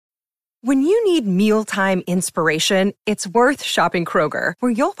When you need mealtime inspiration, it's worth shopping Kroger,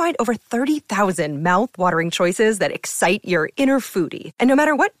 where you'll find over 30,000 mouth-watering choices that excite your inner foodie. And no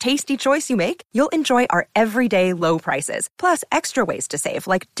matter what tasty choice you make, you'll enjoy our everyday low prices, plus extra ways to save,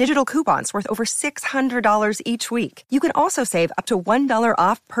 like digital coupons worth over $600 each week. You can also save up to $1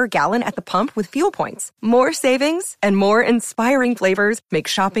 off per gallon at the pump with fuel points. More savings and more inspiring flavors make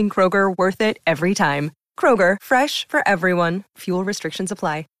shopping Kroger worth it every time. Kroger, fresh for everyone. Fuel restrictions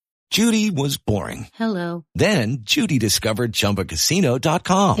apply. Judy was boring. Hello. Then Judy discovered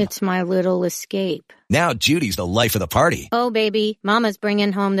ChumbaCasino.com. It's my little escape. Now Judy's the life of the party. Oh, baby, mama's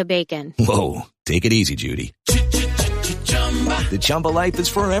bringing home the bacon. Whoa, take it easy, Judy. The Chumba life is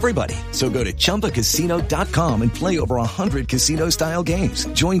for everybody. So go to ChumbaCasino.com and play over 100 casino-style games.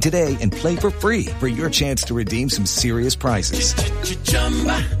 Join today and play for free for your chance to redeem some serious prizes.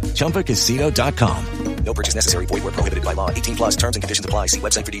 ChumbaCasino.com. No purchase necessary. Void where prohibited by law. 18 plus terms and conditions apply. See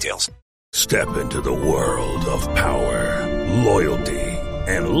website for details. Step into the world of power, loyalty,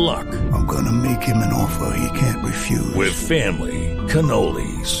 and luck. I'm going to make him an offer he can't refuse. With family,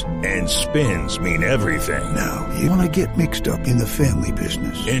 cannolis, and spins mean everything. Now, you want to get mixed up in the family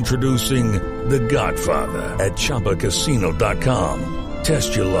business. Introducing The Godfather at ChumbaCasino.com.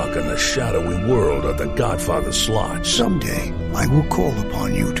 Test your luck in the shadowy world of The Godfather slot. Someday, I will call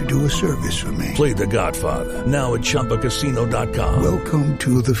upon you to do a service for me. Play The Godfather, now at ChumbaCasino.com. Welcome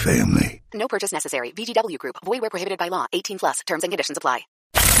to the family. No purchase necessary. VGW Group. Void where prohibited by law. 18 plus. Terms and conditions apply.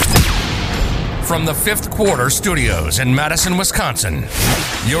 From the Fifth Quarter Studios in Madison, Wisconsin,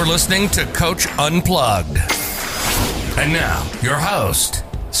 you're listening to Coach Unplugged. And now, your host,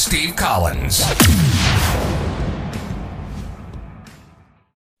 Steve Collins.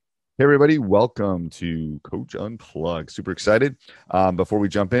 Hey everybody, welcome to Coach Unplugged. Super excited. Before we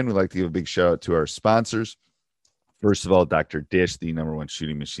jump in, we'd like to give a big shout out to our sponsors. First of all, Dr. Dish, the number one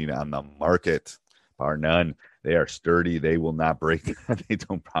shooting machine on the market, bar none. They are sturdy. They will not break. They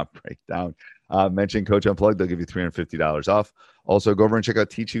don't break down. Mention Coach Unplugged. They'll give you $350 off. Also, go over and check out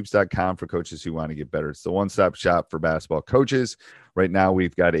teachhoops.com for coaches who want to get better. It's the one-stop shop for basketball coaches. Right now,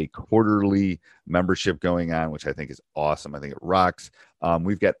 we've got a quarterly membership going on, which I think is awesome. I think it rocks.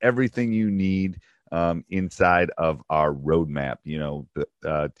 We've got everything you need inside of our roadmap. You know,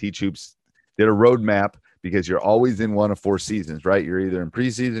 Teach Hoops did a roadmap because you're always in one of four seasons, right? You're either in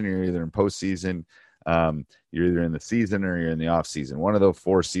preseason, you're either in postseason. You're either in the season or you're in the off season. One of those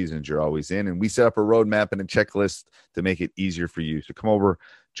four seasons you're always in. And we set up a roadmap and a checklist to make it easier for you. So come over,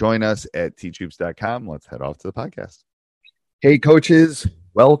 join us at teachhoops.com. Let's head off to the podcast. Hey, coaches,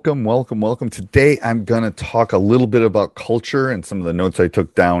 welcome. Today, I'm going to talk a little bit about culture and some of the notes I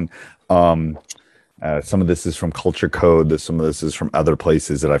took down. Some of this is from Culture Code. Some of this is from other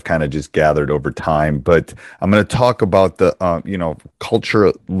places that I've kind of just gathered over time. But I'm going to talk about the, culture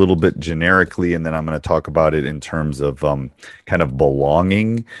a little bit generically, and then I'm going to talk about it in terms of kind of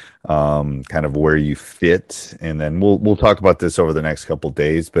belonging, kind of where you fit, and then we'll talk about this over the next couple of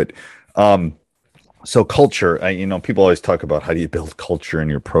days. But so culture, people always talk about how do you build culture in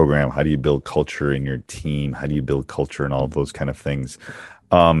your program? How do you build culture in your team? How do you build culture and all of those kind of things?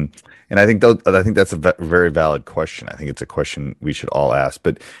 And I think that's a very valid question. I think it's a question we should all ask.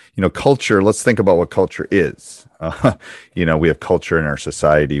 But, culture, let's think about what culture is. We have culture in our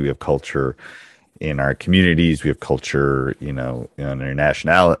society. We have culture in our communities. We have culture, in our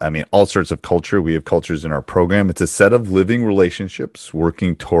nationality. I mean, all sorts of culture. We have cultures in our program. It's a set of living relationships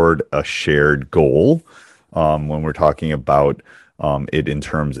working toward a shared goal. When we're talking about it in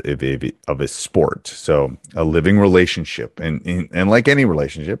terms of a sport. So a living relationship, and like any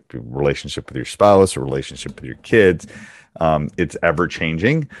relationship with your spouse, or relationship with your kids, it's ever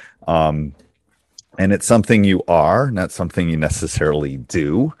changing. And it's something you are, not something you necessarily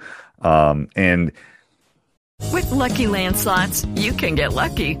do. And with Lucky Land Slots, you can get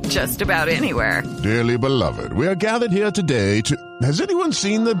lucky just about anywhere. Dearly beloved, we are gathered here today to... Has anyone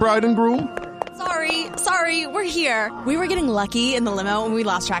seen the bride and groom? Sorry, we're here. We were getting lucky in the limo and we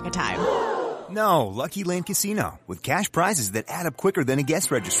lost track of time. No, Lucky Land Casino, with cash prizes that add up quicker than a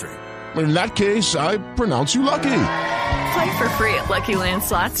guest registry. In that case, I pronounce you lucky. Play for free at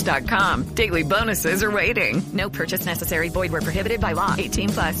LuckyLandSlots.com. Daily bonuses are waiting. No purchase necessary. Void where prohibited by law. 18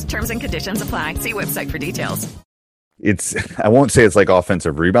 plus. Terms and conditions apply. See website for details. I won't say it's like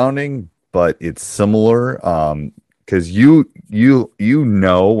offensive rebounding, but it's similar. Because you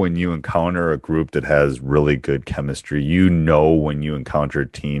know when you encounter a group that has really good chemistry, when you encounter a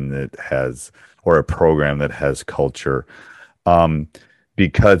team that has, or a program that has culture,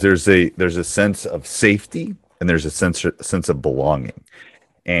 because there's a sense of safety and there's a sense of belonging.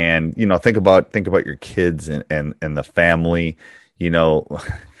 And think about your kids and the family.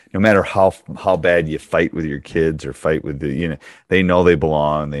 no matter how bad you fight with your kids or fight with they know they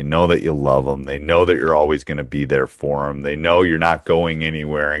belong. They know that you love them. They know that you're always going to be there for them. They know you're not going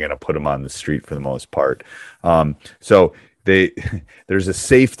anywhere and going to put them on the street for the most part. So there's a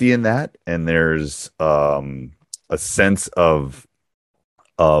safety in that, and there's a sense of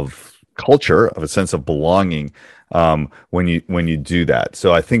culture, of a sense of belonging when you do that.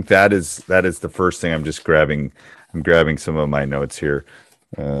 So I think that is the first thing. I'm grabbing some of my notes here.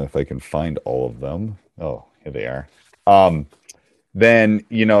 If I can find all of them. Oh, here they are. Then,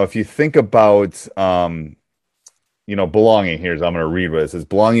 if you think about, belonging, I'm going to read what it says.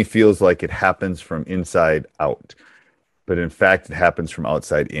 Belonging feels like it happens from inside out, but in fact, it happens from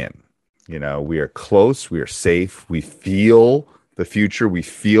outside in. We are close, we are safe, we feel the future, we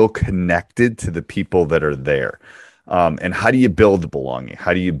feel connected to the people that are there. And how do you build belonging?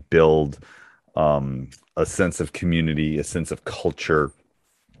 How do you build a sense of community, a sense of culture?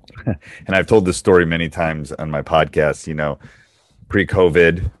 And I've told this story many times on my podcast.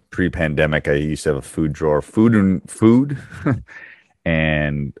 Pre-COVID, pre-pandemic, I used to have a food drawer. Food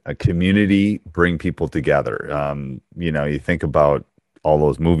and a community bring people together. You think about all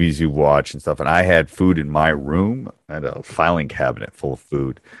those movies you watch and stuff, and I had food in my room. I had a filing cabinet full of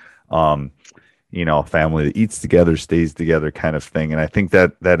food. A family that eats together, stays together, kind of thing. And I think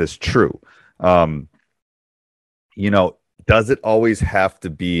that is true. Does it always have to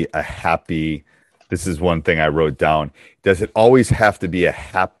be a happy? This is one thing I wrote down. Does it always have to be a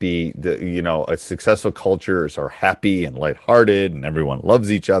happy, a successful culture is happy and lighthearted and everyone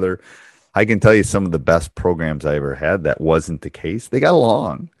loves each other? I can tell you some of the best programs I ever had, that wasn't the case. They got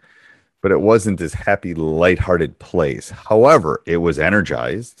along, but it wasn't this happy, lighthearted place. However, it was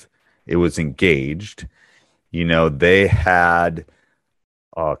energized. It was engaged. They had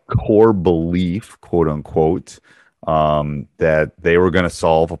a core belief, quote unquote, that they were going to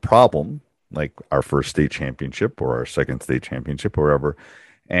solve a problem, like our first state championship or our second state championship or whatever.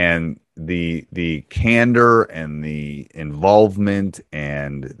 And the candor and the involvement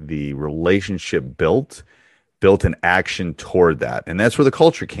and the relationship built an action toward that. And that's where the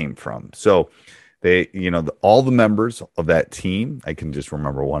culture came from. So they, all the members of that team, I can just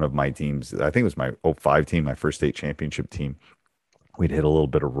remember one of my teams, I think it was my 05 team, my first state championship team. We'd hit a little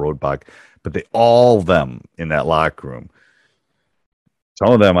bit of roadblock, but all of them in that locker room,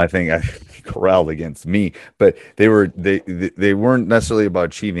 some of them I think I corralled against me, but they weren't necessarily about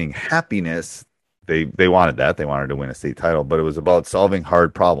achieving happiness. They wanted that. They wanted to win a state title, but it was about solving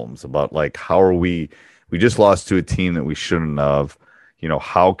hard problems, about like, how are we just lost to a team that we shouldn't have.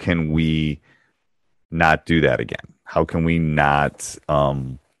 How can we not do that again? How can we not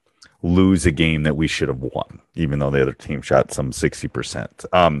lose a game that we should have won, even though the other team shot some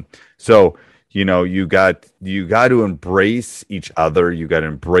 60%? So you got to embrace each other. You got to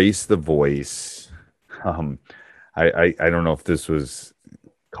embrace the voice. I don't know if this was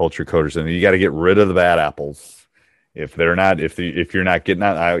culture code or something. You got to get rid of the bad apples. If you're not getting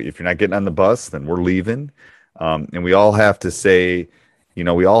on the bus, then we're leaving. And we all have to say,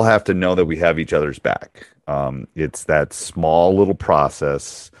 we all have to know that we have each other's back. It's that small little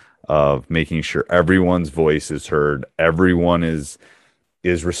process of making sure everyone's voice is heard, everyone is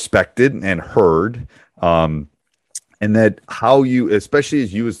respected and heard, and that how you, especially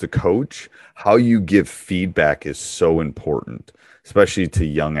as you as the coach, how you give feedback is so important, especially to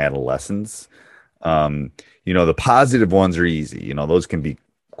young adolescents. The positive ones are easy. Those can be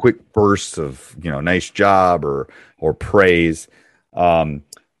quick bursts of, nice job or praise.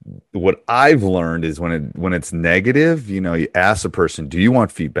 What I've learned is when it's negative, you ask the person, do you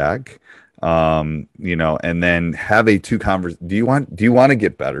want feedback? And then have a do you want to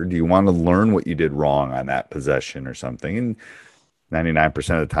get better? Do you want to learn what you did wrong on that possession or something? And 99%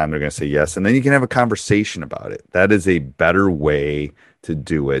 of the time they're going to say yes. And then you can have a conversation about it. That is a better way to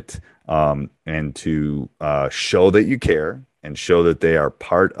do it. And to show that you care and show that they are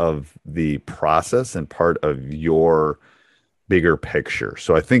part of the process and part of your bigger picture.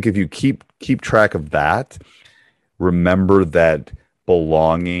 So I think if you keep track of that, remember that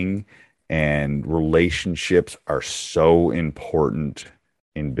belonging and relationships are so important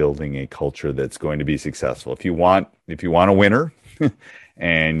in building a culture that's going to be successful. If you want a winner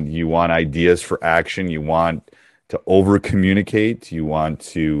and you want ideas for action, you want to over communicate, you want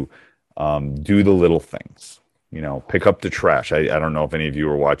to do the little things, pick up the trash. I don't know if any of you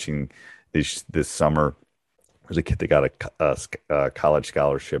were watching this summer. There's a kid that got a college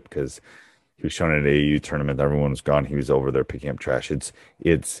scholarship because he was shown at an AAU tournament. Everyone was gone. He was over there picking up trash.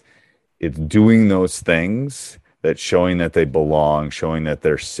 It's doing those things, that showing that they belong, showing that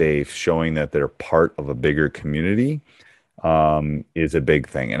they're safe, showing that they're part of a bigger community. is a big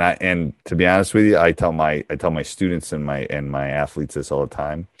thing. And to be honest with you, I tell my students and my athletes this all the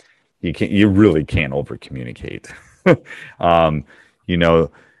time. You really can't over communicate. You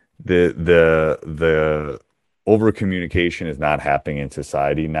know, the over communication is not happening in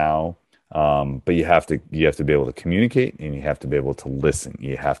society now. But you have to be able to communicate, and you have to be able to listen.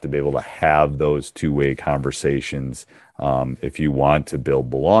 You have to be able to have those two-way conversations if you want to build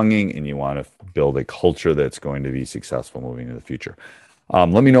belonging and you want to build a culture that's going to be successful moving into the future.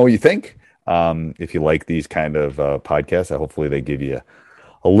 Let me know what you think. If you like these kind of podcasts, hopefully they give you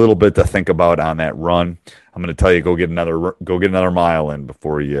a little bit to think about on that run. I'm going to tell you, go get another mile in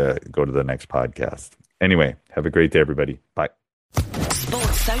before you go to the next podcast. Anyway, have a great day, everybody. Bye.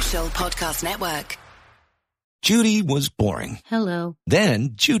 Sports Social Podcast Network. Judy was boring. Hello.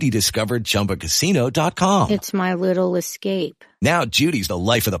 Then Judy discovered ChumbaCasino.com. It's my little escape. Now Judy's the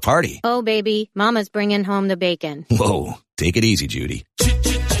life of the party. Oh, baby, mama's bringing home the bacon. Whoa, take it easy, Judy.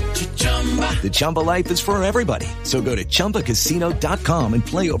 The Chumba life is for everybody. So go to ChumbaCasino.com and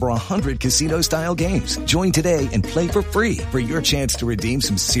play over 100 casino-style games. Join today and play for free for your chance to redeem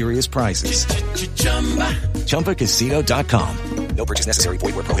some serious prizes. ChumbaCasino.com. No purchase necessary.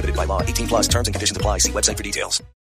 Void where prohibited by law. 18+ terms and conditions apply. See website for details.